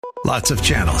Lots of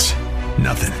channels,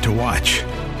 nothing to watch,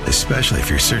 especially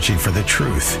if you're searching for the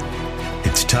truth.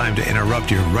 It's time to interrupt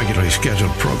your regularly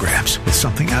scheduled programs with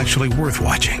something actually worth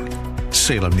watching.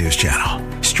 Salem News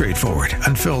Channel. Straightforward,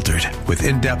 unfiltered, with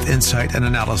in-depth insight and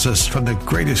analysis from the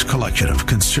greatest collection of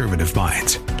conservative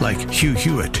minds like Hugh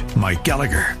Hewitt, Mike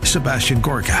Gallagher, Sebastian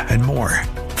Gorka, and more.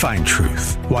 Find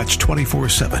truth. Watch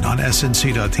 24/7 on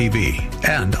snc.tv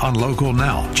and on Local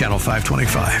Now, Channel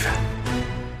 525.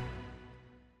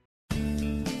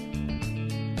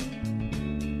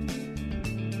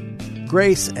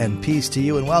 Grace and peace to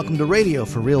you, and welcome to Radio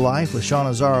for Real Life with Sean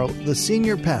Azzaro, the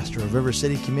senior pastor of River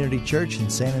City Community Church in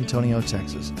San Antonio,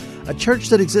 Texas. A church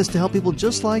that exists to help people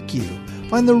just like you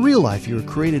find the real life you were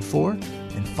created for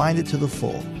and find it to the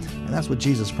full. And that's what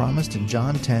Jesus promised in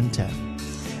John 10:10.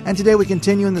 And today we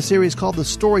continue in the series called The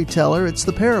Storyteller. It's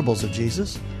the parables of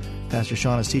Jesus. Pastor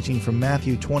Sean is teaching from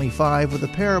Matthew 25 with the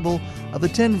parable of the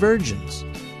 10 virgins,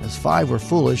 as 5 were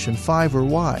foolish and 5 were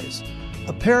wise.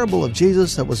 A parable of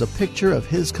Jesus that was a picture of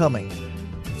His coming,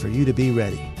 and for you to be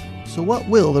ready. So what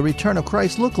will the return of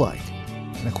Christ look like?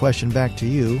 And a question back to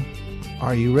you,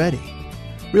 are you ready?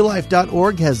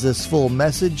 RealLife.org has this full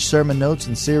message, sermon notes,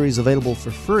 and series available for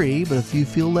free, but if you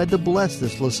feel led to bless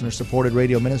this listener-supported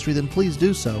radio ministry, then please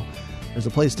do so. There's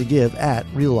a place to give at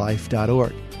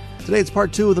RealLife.org. Today it's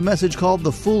part 2 of the message called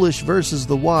The Foolish versus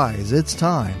the Wise. It's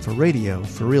time for Radio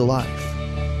for Real Life.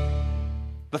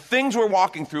 The things we're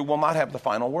walking through will not have the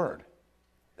final word.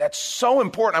 That's so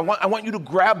important. I want you to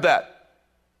grab that,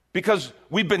 because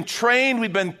we've been trained,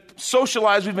 we've been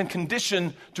socialized, we've been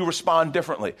conditioned to respond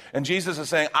differently. And Jesus is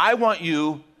saying, I want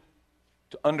you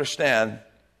to understand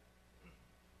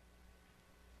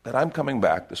that I'm coming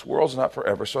back. This world's not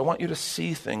forever, so I want you to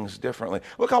see things differently.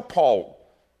 Look how Paul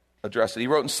addressed it. He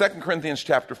wrote in 2 Corinthians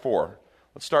chapter 4.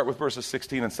 Let's start with verses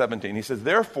 16 and 17. He says,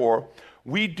 therefore,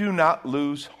 we do not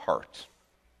lose heart.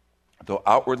 Though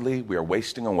outwardly we are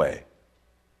wasting away.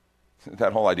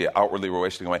 That whole idea, outwardly we're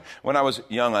wasting away. When I was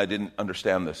young, I didn't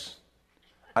understand this.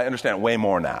 I understand it way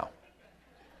more now.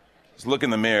 Just look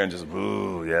in the mirror and just,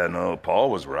 ooh, yeah, no,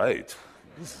 Paul was right.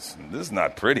 This is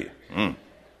not pretty.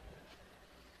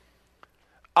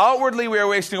 Outwardly we are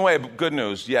wasting away, but good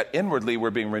news, yet inwardly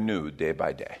we're being renewed day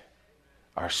by day.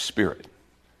 Our spirit,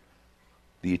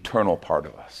 the eternal part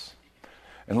of us.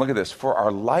 And look at this, for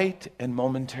our light and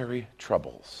momentary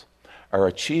troubles are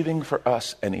achieving for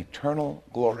us an eternal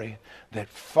glory that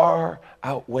far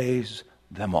outweighs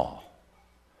them all.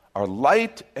 Our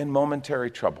light and momentary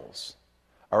troubles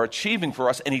are achieving for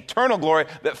us an eternal glory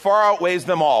that far outweighs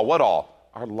them all. What all?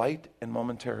 Our light and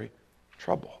momentary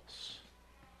troubles.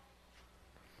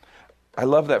 I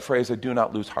love that phrase, I do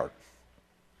not lose heart.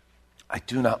 I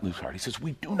do not lose heart. He says,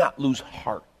 we do not lose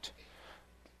heart.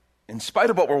 In spite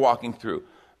of what we're walking through,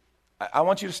 I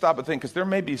want you to stop and think, because there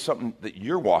may be something that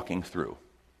you're walking through,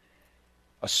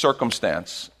 a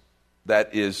circumstance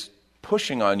that is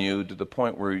pushing on you to the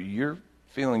point where you're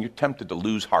tempted to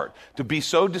lose heart, to be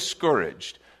so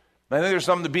discouraged. And I think there's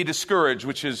something to be discouraged,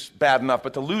 which is bad enough,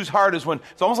 but to lose heart is when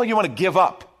it's almost like you want to give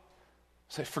up.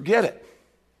 Say, forget it.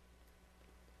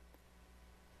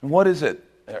 And what is it?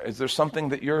 Is there something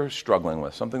that you're struggling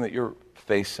with, something that you're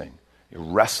facing, you're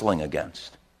wrestling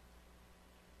against,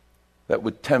 that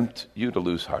would tempt you to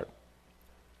lose heart?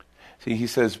 See, he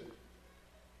says,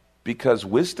 because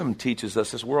wisdom teaches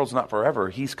us this world's not forever,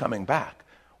 He's coming back.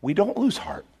 We don't lose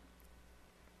heart.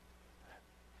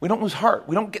 We don't lose heart.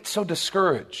 We don't get so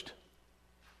discouraged.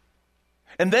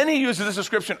 And then he uses this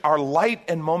description, our light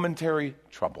and momentary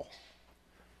trouble.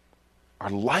 Our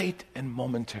light and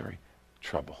momentary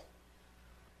trouble.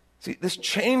 See, this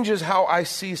changes how I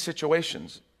see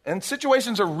situations. And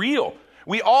situations are real.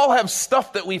 We all have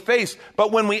stuff that we face,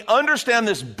 but when we understand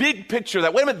this big picture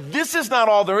that, wait a minute, this is not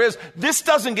all there is, this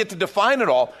doesn't get to define it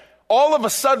all of a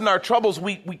sudden our troubles,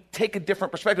 we take a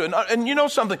different perspective. And you know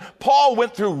something? Paul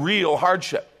went through real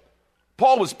hardship.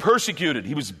 Paul was persecuted.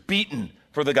 He was beaten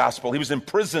for the gospel. He was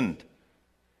imprisoned.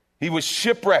 He was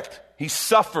shipwrecked. He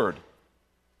suffered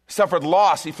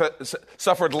loss. He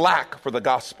suffered lack for the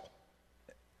gospel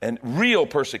and real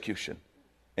persecution.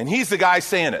 And he's the guy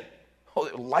saying it.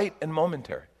 Light and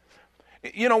momentary.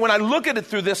 You know, when I look at it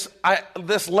through this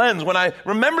lens, when I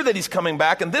remember that He's coming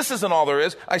back and this isn't all there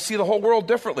is, I see the whole world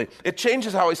differently. It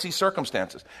changes how I see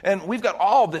circumstances. And we've got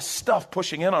all this stuff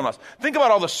pushing in on us. Think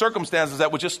about all the circumstances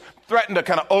that would just threaten to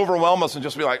kind of overwhelm us and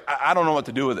just be like, I don't know what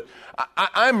to do with it.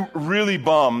 I'm really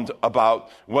bummed about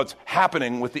what's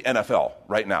happening with the NFL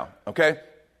right now, okay?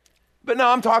 But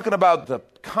now I'm talking about the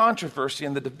controversy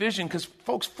and the division because,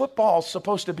 folks, football's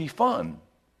supposed to be fun.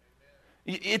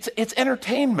 It's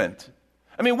entertainment.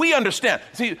 I mean, we understand.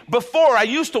 See, before I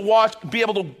used to be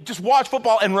able to just watch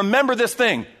football and remember this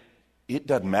thing. It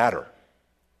doesn't matter.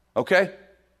 Okay?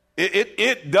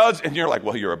 It does, and you're like,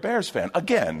 well, you're a Bears fan.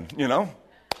 Again, you know?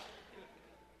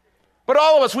 But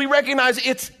all of us, we recognize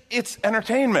it's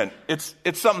entertainment. It's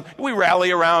something, we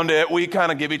rally around it. We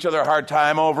kind of give each other a hard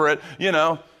time over it, you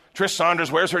know? Trish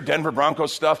Saunders wears her Denver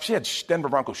Broncos stuff. She had Denver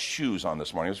Broncos shoes on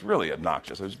this morning. It was really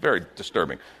obnoxious. It was very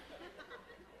disturbing.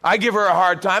 I give her a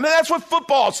hard time, and that's what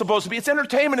football is supposed to be. It's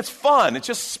entertainment, it's fun, it's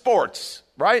just sports,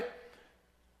 right?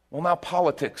 Well, now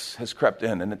politics has crept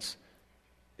in, and it's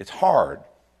hard.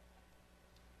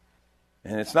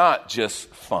 And it's not just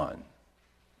fun.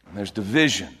 And there's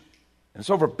division. And it's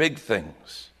over big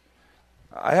things.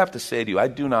 I have to say to you, I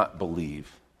do not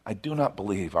believe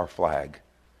our flag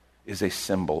is a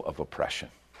symbol of oppression.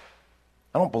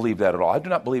 I don't believe that at all. I do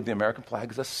not believe the American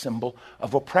flag is a symbol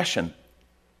of oppression.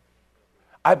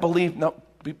 I believe,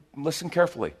 listen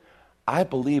carefully. I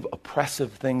believe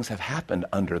oppressive things have happened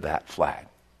under that flag.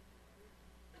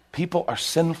 People are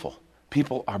sinful.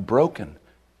 People are broken.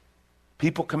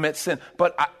 People commit sin.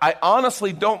 But I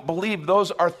honestly don't believe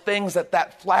those are things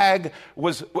that flag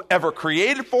was ever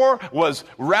created for, was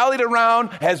rallied around,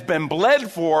 has been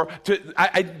bled for.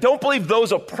 I don't believe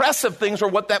those oppressive things are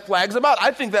what that flag's about.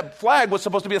 I think that flag was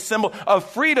supposed to be a symbol of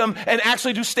freedom and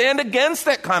actually to stand against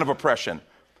that kind of oppression.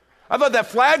 I thought that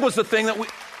flag was the thing that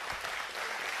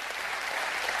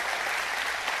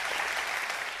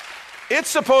it's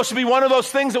supposed to be one of those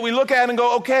things that we look at and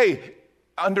go, okay,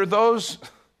 under those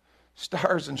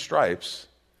stars and stripes,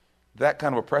 that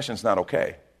kind of oppression is not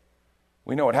okay.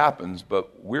 We know what happens,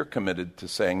 but we're committed to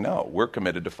saying no. We're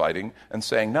committed to fighting and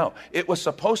saying no. It was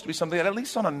supposed to be something that, at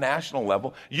least on a national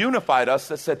level, unified us,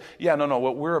 that said, yeah, no,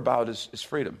 what we're about is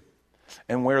freedom.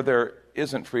 And where there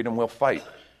isn't freedom, we'll fight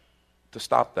to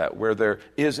stop that. Where there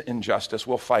is injustice,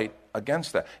 we'll fight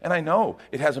against that. And I know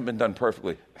it hasn't been done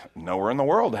perfectly. Nowhere in the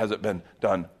world has it been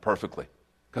done perfectly,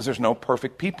 because there's no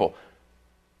perfect people.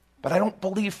 But I don't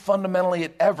believe fundamentally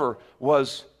it ever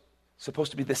was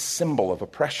supposed to be this symbol of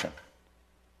oppression.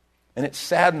 And it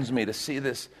saddens me to see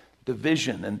this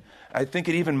division, and I think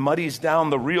it even muddies down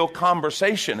the real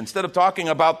conversation. Instead of talking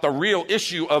about the real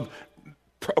issue of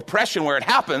oppression where it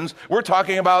happens, we're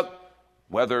talking about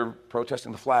whether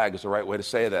protesting the flag is the right way to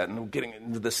say that, and we're getting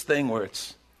into this thing where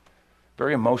it's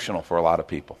very emotional for a lot of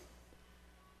people.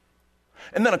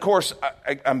 And then, of course,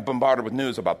 I'm bombarded with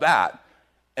news about that,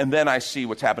 and then I see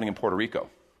what's happening in Puerto Rico.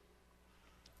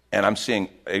 And I'm seeing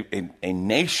a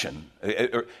nation,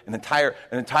 an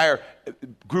entire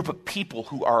group of people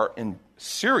who are in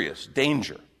serious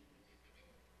danger.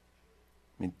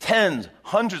 I mean, tens,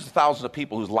 hundreds of thousands of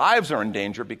people whose lives are in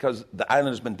danger because the island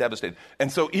has been devastated.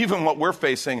 And so even what we're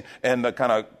facing and the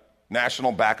kind of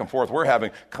national back and forth we're having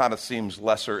kind of seems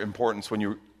lesser importance when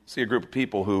you see a group of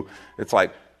people who, it's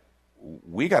like,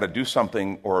 we got to do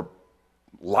something or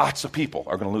lots of people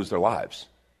are going to lose their lives.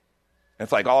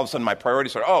 It's like all of a sudden my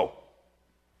priorities are,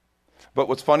 But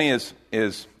what's funny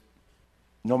is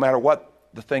no matter what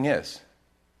the thing is,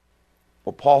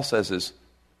 what Paul says is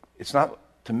it's not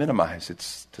to minimize,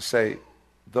 it's to say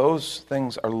those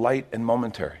things are light and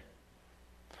momentary.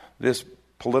 This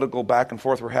political back and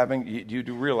forth we're having, you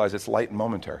do realize it's light and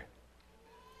momentary.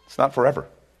 It's not forever.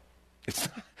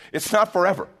 It's not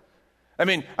forever. I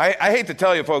mean, I hate to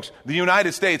tell you, folks, the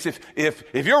United States,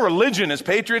 if your religion is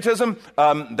patriotism,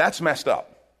 that's messed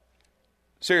up.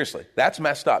 Seriously, that's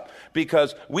messed up.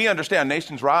 Because we understand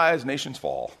nations rise, nations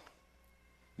fall.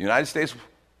 The United States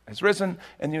has risen,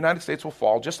 and the United States will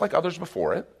fall, just like others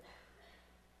before it.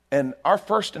 And our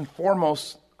first and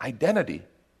foremost identity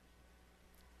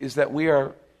is that we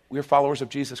are followers of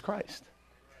Jesus Christ.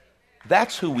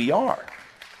 That's who we are.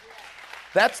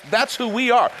 That's who we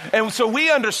are. And so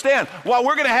we understand, while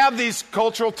we're going to have these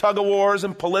cultural tug-of-wars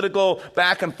and political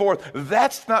back and forth,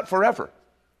 that's not forever.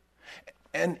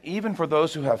 And even for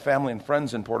those who have family and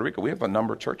friends in Puerto Rico, we have a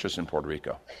number of churches in Puerto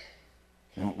Rico.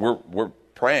 And we're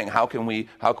praying, how can we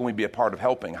be a part of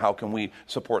helping? How can we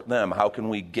support them? How can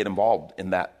we get involved in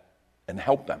that and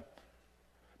help them?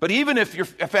 But even if you're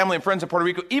a family and friends in Puerto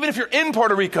Rico, even if you're in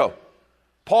Puerto Rico,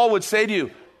 Paul would say to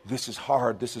you, this is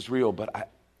hard, this is real, but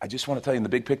I just want to tell you in the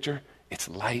big picture, it's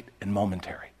light and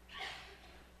momentary.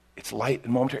 It's light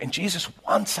and momentary. And Jesus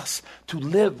wants us to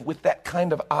live with that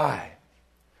kind of eye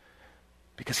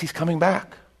because he's coming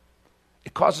back.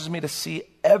 It causes me to see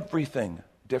everything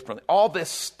differently. All this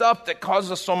stuff that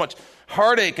causes us so much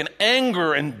heartache and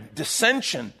anger and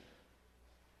dissension,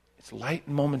 it's light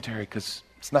and momentary because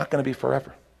it's not going to be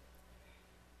forever.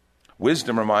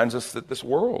 Wisdom reminds us that this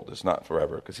world is not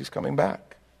forever because he's coming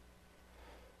back.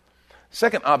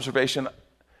 Second observation,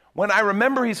 When I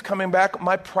remember he's coming back,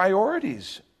 my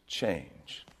priorities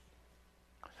change.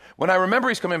 When I remember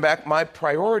he's coming back, my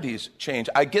priorities change.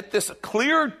 I get this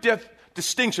clear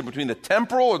distinction between the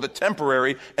temporal or the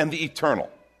temporary and the eternal,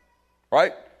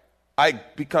 right? I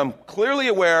become clearly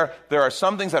aware there are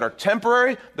some things that are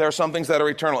temporary, there are some things that are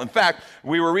eternal. In fact,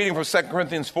 we were reading from 2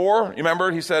 Corinthians 4. You remember,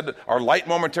 he said, our light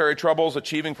momentary troubles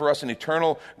achieving for us an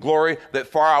eternal glory that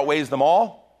far outweighs them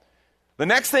all. The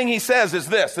next thing he says is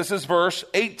this. This is verse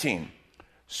 18.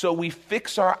 So we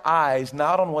fix our eyes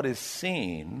not on what is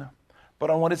seen,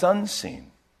 but on what is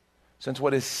unseen. Since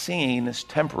what is seen is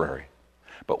temporary,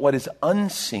 but what is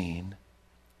unseen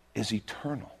is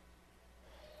eternal.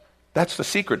 That's the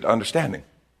secret to understanding.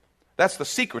 That's the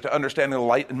secret to understanding the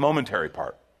light and momentary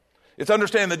part. It's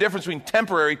understanding the difference between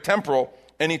temporary, temporal,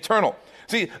 and eternal.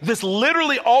 See, this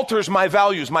literally alters my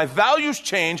values. My values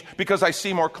change because I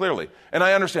see more clearly. And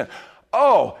I understand,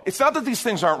 it's not that these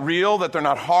things aren't real, that they're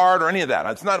not hard or any of that.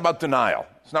 It's not about denial.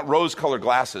 It's not rose-colored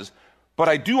glasses. But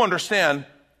I do understand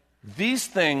these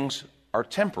things are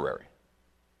temporary.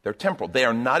 They're temporal. They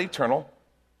are not eternal.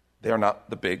 They are not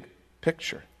the big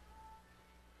picture.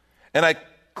 And I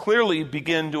clearly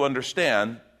begin to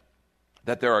understand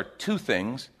that there are two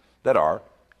things that are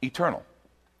eternal.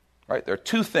 Right? There are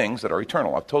two things that are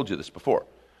eternal. I've told you this before.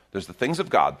 There's the things of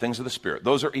God, things of the Spirit.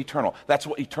 Those are eternal. That's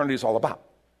what eternity is all about.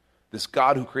 This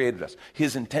God who created us,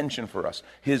 his intention for us,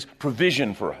 his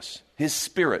provision for us, his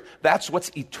Spirit. That's what's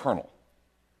eternal.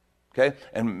 Okay?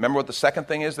 And remember what the second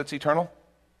thing is that's eternal?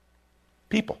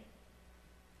 People.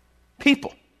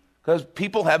 People. Because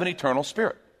people have an eternal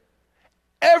spirit.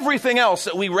 Everything else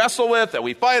that we wrestle with, that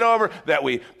we fight over, that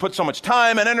we put so much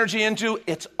time and energy into,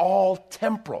 it's all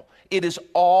temporal. It is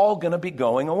all going to be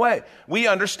going away. We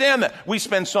understand that. We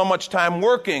spend so much time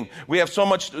working. We have so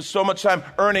much time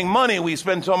earning money. We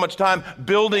spend so much time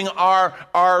building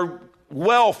our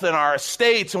wealth and our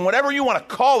estates and whatever you want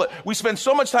to call it. We spend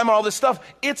so much time on all this stuff.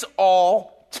 It's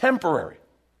all temporary.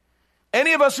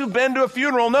 Any of us who've been to a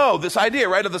funeral know this idea,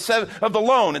 right, of the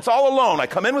loan. It's all a loan. I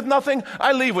come in with nothing.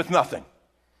 I leave with nothing.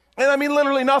 And I mean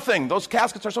literally nothing. Those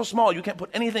caskets are so small, you can't put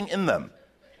anything in them.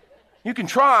 You can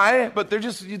try, but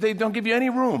they don't give you any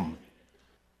room.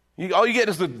 All you get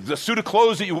is the suit of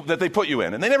clothes that they put you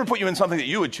in. And they never put you in something that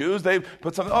you would choose. They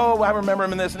put something, I remember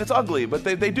him in this, and it's ugly, but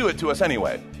they do it to us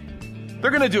anyway.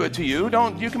 They're going to do it to you.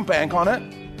 You can bank on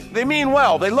it. They mean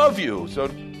well. They love you.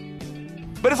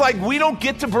 But it's like we don't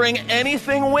get to bring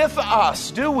anything with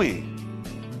us, do we?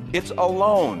 It's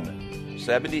alone.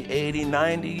 70, 80,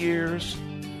 90 years.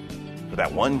 For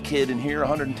that one kid in here,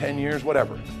 110 years,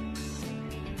 whatever.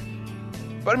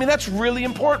 But I mean, that's really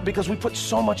important because we put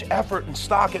so much effort and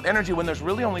stock and energy when there's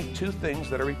really only two things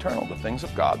that are eternal, the things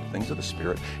of God, the things of the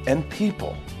Spirit, and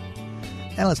people.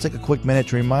 And let's take a quick minute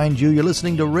to remind you you're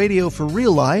listening to Radio for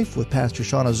Real Life with Pastor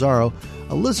Sean Azzaro,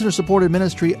 a listener-supported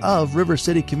ministry of River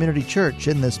City Community Church,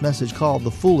 in this message called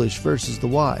The Foolish versus the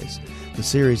Wise. The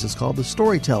series is called The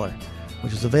Storyteller,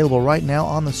 which is available right now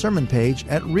on the sermon page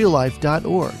at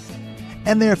reallife.org.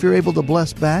 And there, if you're able to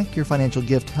bless back, your financial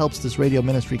gift helps this radio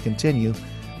ministry continue.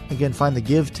 Again, find the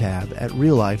Give tab at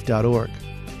reallife.org.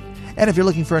 And if you're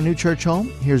looking for a new church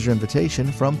home, here's your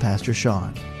invitation from Pastor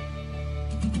Sean.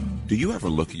 Do you ever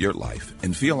look at your life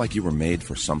and feel like you were made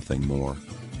for something more?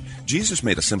 Jesus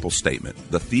made a simple statement.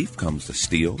 The thief comes to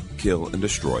steal, kill, and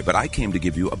destroy, but I came to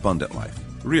give you abundant life,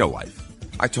 real life.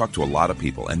 I talk to a lot of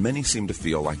people, and many seem to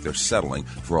feel like they're settling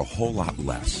for a whole lot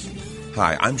less.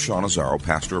 Hi, I'm Sean Azzaro,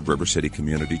 pastor of River City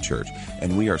Community Church,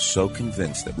 and we are so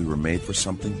convinced that we were made for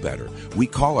something better. We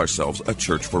call ourselves a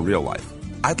church for real life.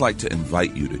 I'd like to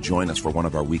invite you to join us for one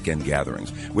of our weekend gatherings,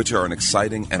 which are an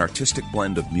exciting and artistic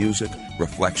blend of music,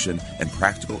 reflection, and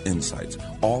practical insights,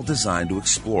 all designed to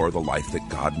explore the life that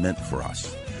God meant for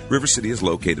us. River City is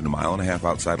located 1.5 miles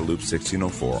outside of Loop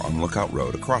 1604 on Lookout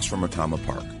Road across from Retama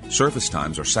Park. Service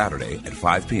times are Saturday at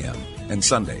 5 p.m. and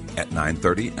Sunday at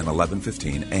 9:30 and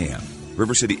 11:15 a.m.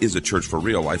 River City is a church for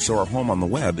real life, so our home on the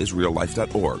web is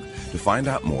reallife.org. To find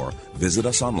out more, visit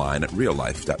us online at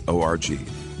reallife.org.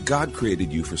 God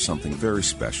created you for something very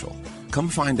special. Come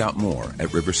find out more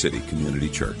at River City Community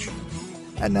Church.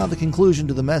 And now the conclusion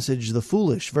to the message, The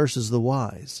Foolish versus the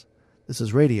Wise. This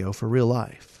is Radio for Real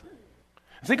Life.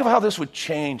 Think of how this would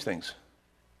change things.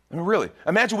 I mean, really.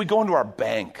 Imagine we go into our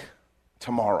bank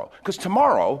tomorrow. Because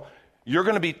tomorrow, you're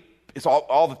going to be, it's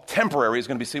all the temporary is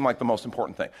going to seem like the most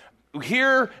important thing.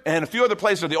 Here and a few other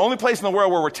places are the only place in the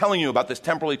world where we're telling you about this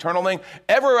temporal eternal thing.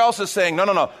 Everywhere else is saying,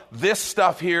 no, this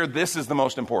stuff here, this is the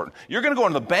most important. You're going to go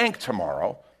into the bank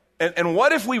tomorrow, and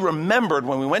what if we remembered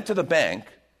when we went to the bank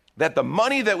that the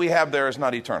money that we have there is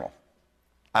not eternal?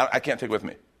 I can't take it with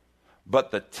me.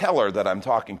 but the teller that I'm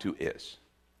talking to is.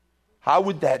 How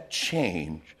would that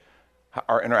change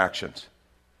our interactions?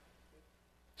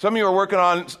 Some of you are working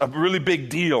on a really big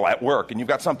deal at work, and you've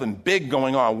got something big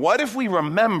going on. What if we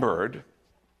remembered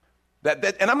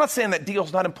that and I'm not saying that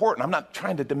deal's not important. I'm not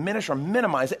trying to diminish or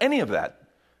minimize any of that.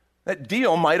 That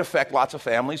deal might affect lots of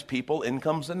families, people,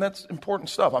 incomes, and that's important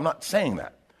stuff. I'm not saying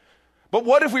that. But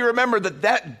what if we remember that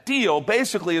that deal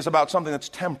basically is about something that's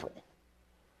temporal?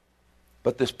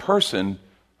 But this person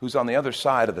who's on the other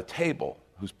side of the table,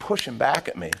 who's pushing back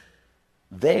at me,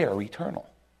 they are eternal.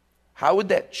 How would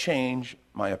that change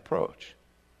my approach?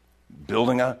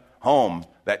 Building a home,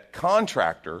 that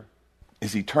contractor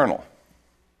is eternal.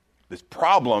 This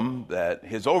problem that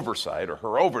his oversight or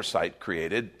her oversight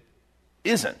created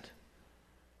isn't.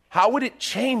 How would it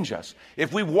change us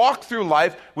if we walk through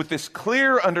life with this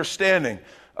clear understanding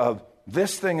of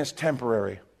this thing is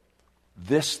temporary,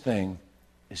 this thing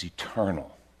is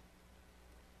eternal?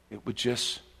 It would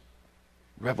just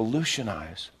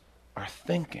revolutionize our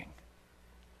thinking.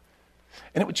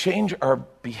 And it would change our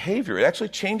behavior. It actually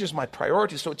changes my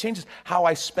priorities, so it changes how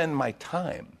I spend my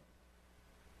time.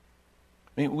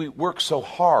 I mean, we work so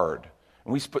hard,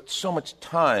 and we put so much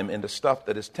time into stuff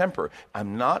that is temporary.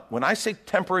 When I say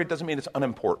temporary, it doesn't mean it's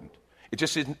unimportant. It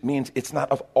just means it's not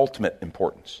of ultimate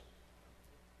importance.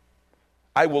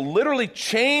 I will literally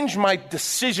change my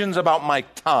decisions about my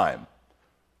time.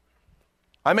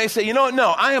 I may say,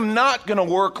 no, I am not going to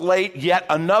work late yet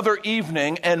another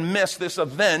evening and miss this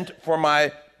event for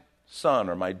my son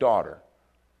or my daughter,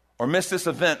 or miss this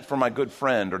event for my good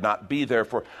friend, or not be there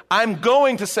for. I'm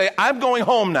going to say, I'm going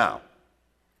home now.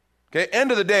 Okay, end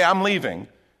of the day, I'm leaving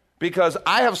because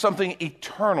I have something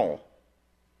eternal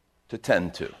to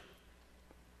tend to.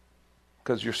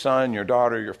 Because your son, your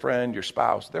daughter, your friend, your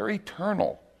spouse, they're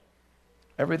eternal.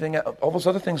 Everything, all those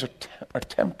other things are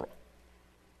temporal.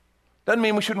 Doesn't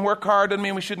mean we shouldn't work hard, doesn't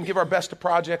mean we shouldn't give our best to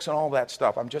projects and all that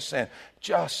stuff. I'm just saying,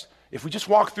 if we just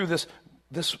walk through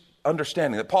this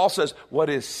understanding that Paul says what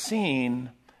is seen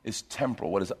is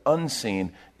temporal, what is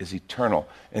unseen is eternal.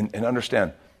 And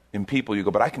understand, in people you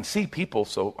go, but I can see people,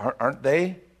 so aren't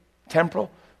they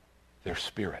temporal? They're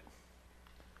spirit.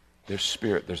 They're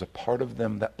spirit. There's a part of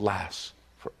them that lasts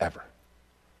forever.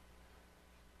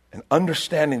 And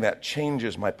understanding that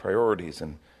changes my priorities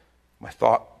and my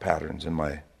thought patterns and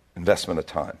my investment of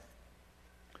time.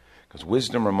 Because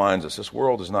wisdom reminds us this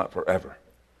world is not forever,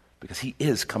 because he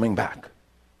is coming back.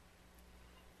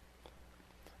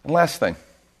 And last thing,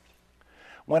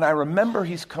 when I remember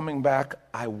he's coming back,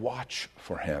 I watch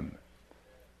for him.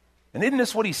 And isn't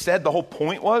this what he said the whole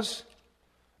point was?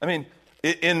 I mean,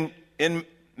 in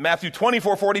Matthew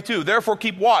 24:42, therefore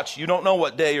keep watch. You don't know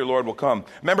what day your Lord will come.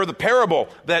 Remember the parable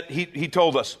that he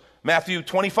told us. Matthew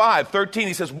 25:13,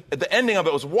 he says, at the ending of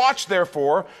it was, watch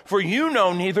therefore, for you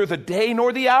know neither the day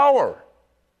nor the hour.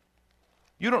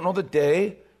 You don't know the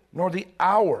day nor the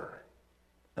hour.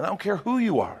 And I don't care who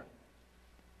you are.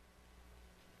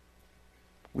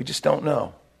 We just don't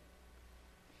know.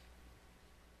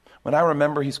 When I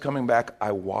remember he's coming back,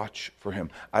 I watch for him.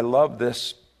 I love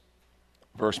this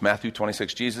verse, Matthew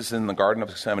 26. Jesus in the Garden of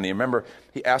Gethsemane. Remember,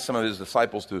 he asked some of his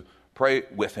disciples to pray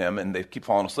with him, and they keep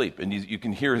falling asleep. And you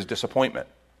can hear his disappointment.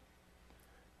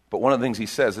 But one of the things he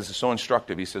says, this is so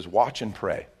instructive, he says, watch and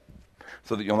pray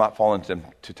so that you'll not fall into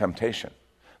temptation.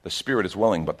 The spirit is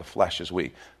willing, but the flesh is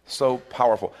weak. So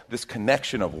powerful. This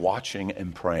connection of watching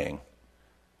and praying,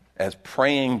 as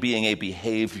praying being a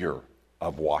behavior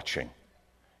of watching.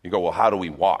 You go, well, how do we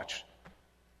watch?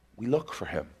 We look for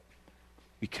him.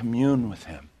 We commune with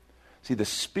him. See, the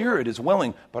spirit is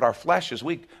willing, but our flesh is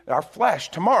weak. Our flesh,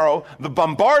 tomorrow, the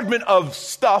bombardment of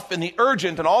stuff and the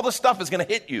urgent and all the stuff is going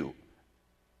to hit you.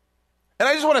 And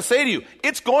I just want to say to you,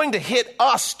 it's going to hit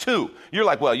us too. You're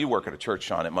like, well, you work at a church,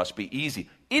 Sean, it must be easy.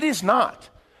 It is not.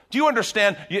 Do you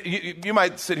understand? You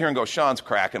might sit here and go, Sean's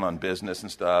cracking on business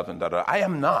and stuff, and da-da. I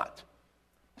am not.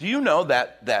 Do you know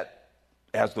that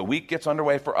as the week gets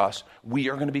underway for us, we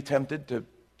are going to be tempted to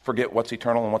forget what's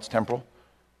eternal and what's temporal?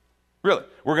 Really.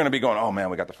 We're going to be going, oh man,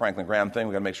 we got the Franklin Graham thing.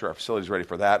 We got to make sure our facility's ready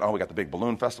for that. Oh, we got the big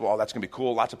balloon festival. Oh, that's going to be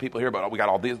cool. Lots of people here, but we got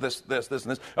all this, and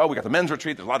this. Oh, we got the men's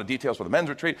retreat. There's a lot of details for the men's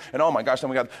retreat. And oh my gosh, then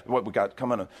we got what we got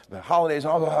coming, the holidays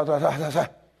and all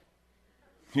that.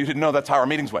 You didn't know that's how our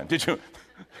meetings went, did you?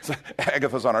 So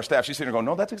Agatha's on our staff. She's sitting there going,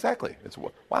 no, that's exactly. It's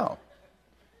wow.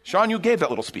 Sean, you gave that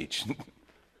little speech.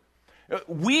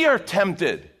 We are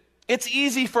tempted. It's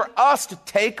easy for us to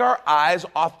take our eyes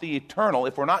off the eternal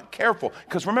if we're not careful.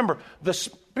 Because remember, the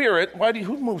spirit,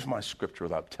 who moves my scripture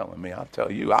without telling me? I'll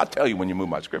tell you when you move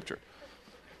my scripture.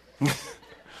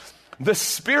 The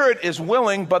spirit is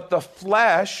willing, but the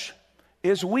flesh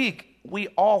is weak. we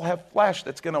all have flesh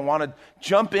that's going to want to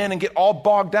jump in and get all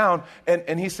bogged down.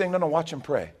 And he's saying, no, watch him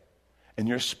pray. And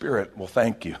your spirit will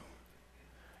thank you.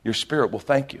 Your spirit will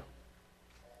thank you.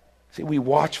 See, we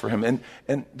watch for him.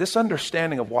 And this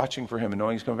understanding of watching for him and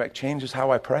knowing he's coming back changes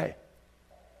how I pray.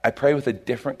 I pray with a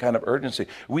different kind of urgency.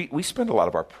 We spend a lot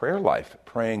of our prayer life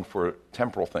praying for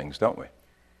temporal things, don't we?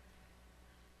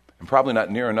 And probably not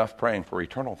near enough praying for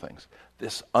eternal things.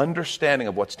 This understanding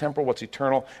of what's temporal, what's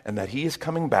eternal, and that he is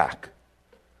coming back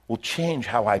will change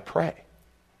how I pray.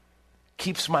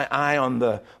 Keeps my eye on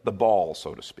the ball,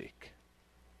 so to speak,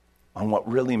 on what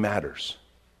really matters,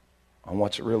 on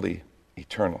what's really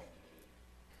eternal.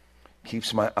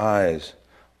 Keeps my eyes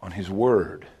on his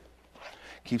word.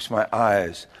 Keeps my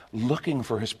eyes looking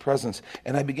for his presence.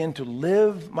 And I begin to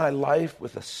live my life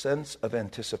with a sense of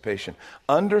anticipation,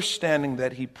 understanding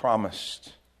that he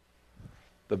promised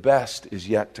the best is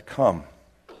yet to come.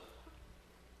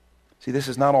 See, this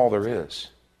is not all there is.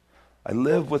 I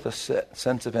live with a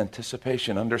sense of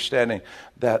anticipation, understanding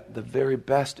that the very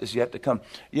best is yet to come.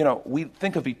 You know, we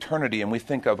think of eternity and we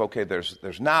think of, okay, there's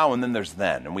now and then there's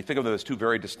then. And we think of those two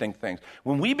very distinct things.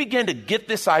 When we begin to get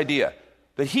this idea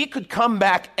that he could come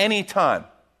back anytime,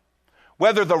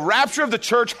 whether the rapture of the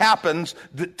church happens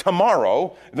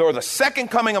tomorrow, or the second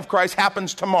coming of Christ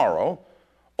happens tomorrow,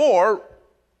 or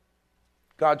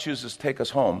God chooses to take us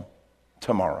home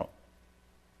tomorrow,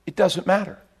 it doesn't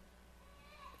matter.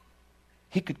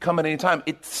 He could come at any time.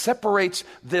 It separates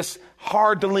this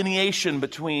hard delineation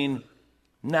between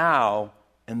now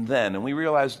and then. And we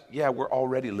realize, yeah, we're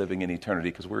already living in eternity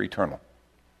because we're eternal.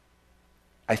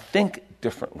 I think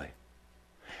differently.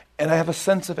 And I have a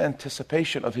sense of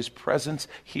anticipation of his presence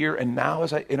here and now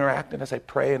as I interact and as I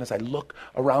pray and as I look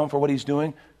around for what he's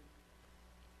doing.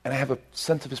 And I have a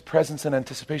sense of his presence and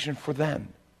anticipation for then.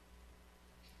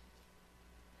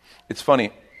 It's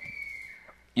funny.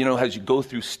 You know, as you go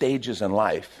through stages in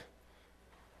life,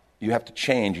 you have to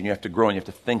change and you have to grow and you have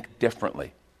to think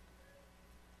differently.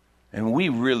 And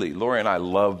Lori and I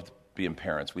loved being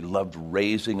parents. We loved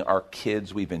raising our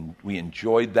kids. We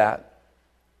enjoyed that.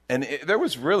 And there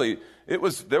was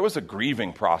a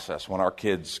grieving process when our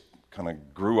kids kind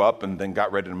of grew up and then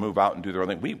got ready to move out and do their own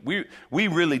thing. We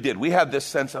really did. We had this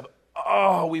sense of,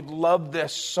 oh, we love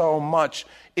this so much.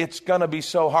 It's going to be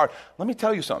so hard. Let me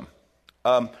tell you something.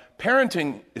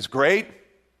 Parenting is great.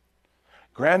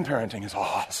 Grandparenting is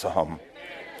awesome.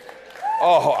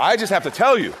 Oh, I just have to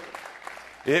tell you,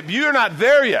 if you're not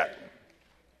there yet,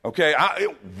 okay,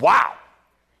 wow.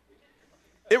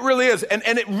 It really is.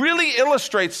 And it really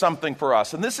illustrates something for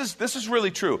us. And this is really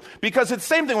true. Because it's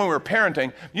the same thing when we were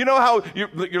parenting. You know how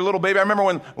your little baby, I remember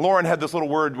when Lauren had this little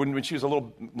word, when she was a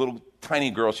little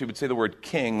tiny girl, she would say the word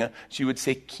king. She would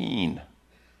say keen.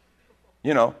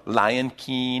 You know, lion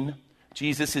keen.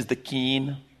 Jesus is the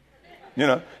keen. You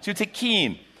know, she would say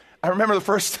keen. I remember the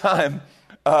first time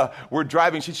we're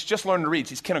driving. She's just learning to read.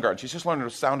 She's kindergarten. She's just learning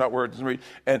to sound out words and read.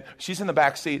 And she's in the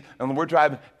back seat, and we're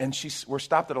driving, and we're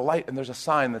stopped at a light, and there's a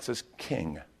sign that says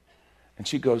King. And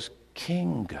she goes,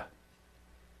 King.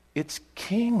 It's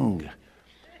King.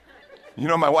 You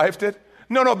know what my wife did?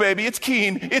 No, baby, it's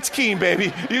Keen. It's Keen,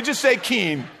 baby. You just say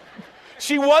Keen.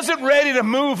 She wasn't ready to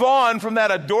move on from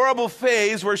that adorable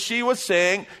phase where she was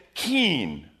saying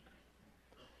Keen.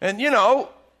 And, you know,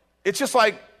 it's just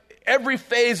like, every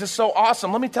phase is so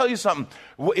awesome. Let me tell you something.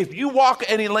 If you walk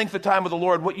any length of time with the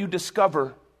Lord, what you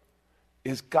discover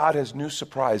is God has new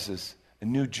surprises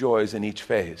and new joys in each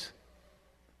phase.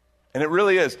 And it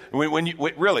really is.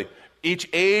 Really, each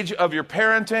age of your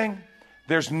parenting,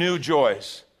 there's new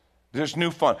joys. There's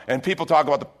new fun. And people talk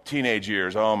about the teenage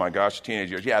years. Oh my gosh, teenage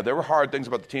years. Yeah, there were hard things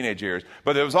about the teenage years.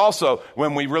 But it was also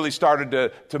when we really started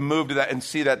to move to that and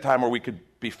see that time where we could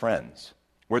be friends,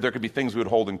 where there could be things we would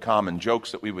hold in common,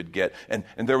 jokes that we would get. And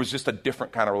there was just a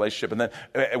different kind of relationship. And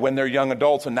then when they're young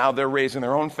adults and now they're raising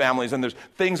their own families and there's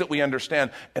things that we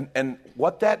understand. And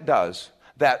what that does,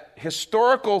 that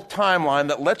historical timeline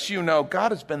that lets you know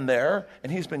God has been there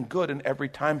and he's been good in every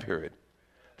time period.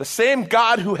 The same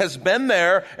God who has been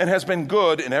there and has been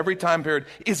good in every time period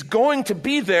is going to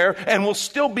be there and will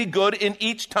still be good in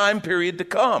each time period to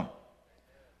come.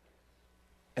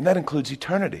 And that includes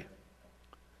eternity.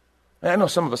 And I know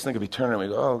some of us think of eternity and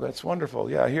we go, oh, that's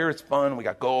wonderful. Yeah, here it's fun. We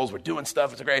got goals. We're doing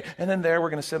stuff. It's great. And then there we're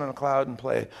going to sit on a cloud and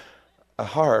play a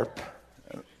harp.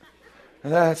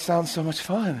 And that sounds so much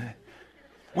fun.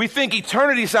 We think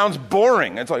eternity sounds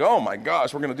boring. It's like, oh my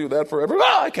gosh, we're going to do that forever.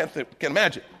 Oh, I can't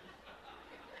imagine.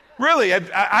 Really,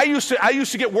 I used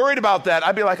to get worried about that.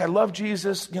 I'd be like, I love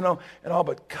Jesus, and all,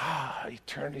 but God,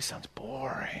 eternity sounds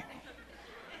boring.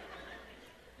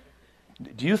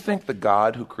 Do you think the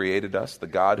God who created us, the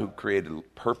God who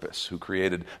created purpose, who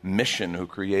created mission, who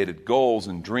created goals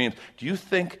and dreams, do you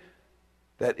think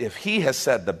that if he has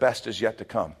said the best is yet to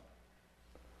come,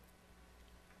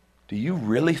 do you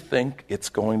really think it's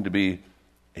going to be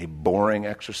a boring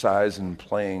exercise in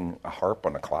playing a harp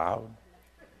on a cloud?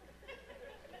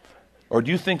 Or do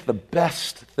you think the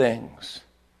best things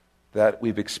that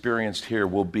we've experienced here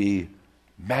will be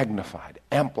magnified,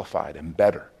 amplified, and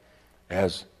better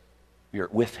as we are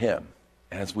with him,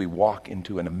 as we walk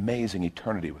into an amazing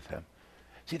eternity with him?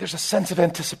 See, there's a sense of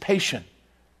anticipation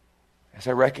as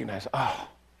I recognize,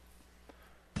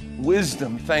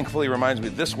 wisdom thankfully reminds me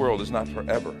this world is not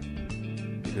forever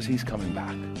because he's coming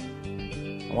back.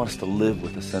 I want us to live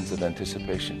with a sense of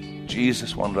anticipation.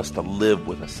 Jesus wanted us to live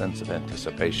with a sense of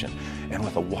anticipation and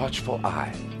with a watchful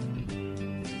eye.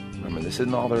 Remember, this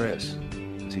isn't all there is,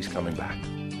 because he's coming back.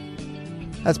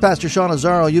 That's Pastor Sean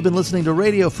Azzaro. You've been listening to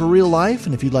Radio for Real Life,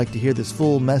 and if you'd like to hear this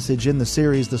full message in the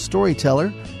series, The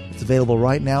Storyteller, it's available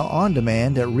right now on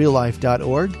demand at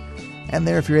reallife.org. And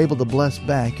there, if you're able to bless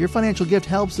back, your financial gift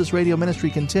helps this radio ministry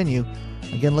continue.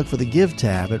 Again, look for the Give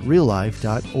tab at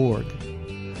reallife.org.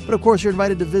 But of course, you're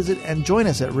invited to visit and join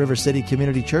us at River City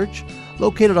Community Church,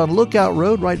 located on Lookout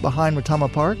Road right behind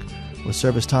Retama Park, with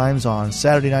service times on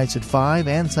Saturday nights at 5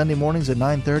 and Sunday mornings at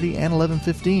 9:30 and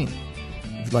 11:15.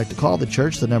 If you'd like to call the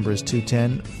church, the number is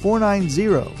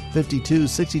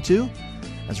 210-490-5262.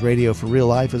 As Radio for Real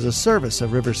Life is a service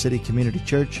of River City Community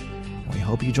Church. We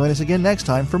hope you join us again next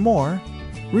time for more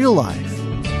Real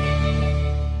Life.